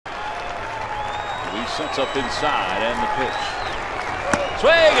He sets up inside, and the pitch.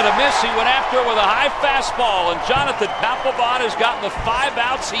 Swing and a miss. He went after it with a high fastball, and Jonathan Papelbon has gotten the 5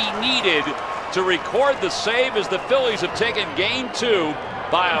 outs he needed to record the save as the Phillies have taken game 2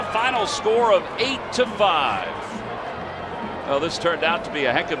 by a final score of 8-5. Well, this turned out to be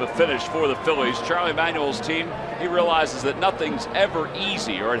a heck of a finish for the Phillies. Charlie Manuel's team, he realizes that nothing's ever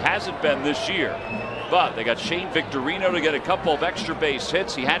easy, or it hasn't been this year. But they got Shane Victorino to get a couple of extra base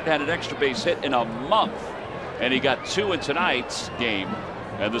hits. He hadn't had an extra base hit in a month, and he got 2 in tonight's game.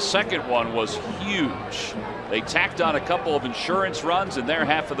 And the second one was huge. They tacked on a couple of insurance runs in their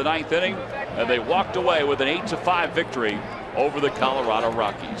half of the 9th inning, and they walked away with an 8-5 victory over the Colorado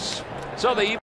Rockies. So they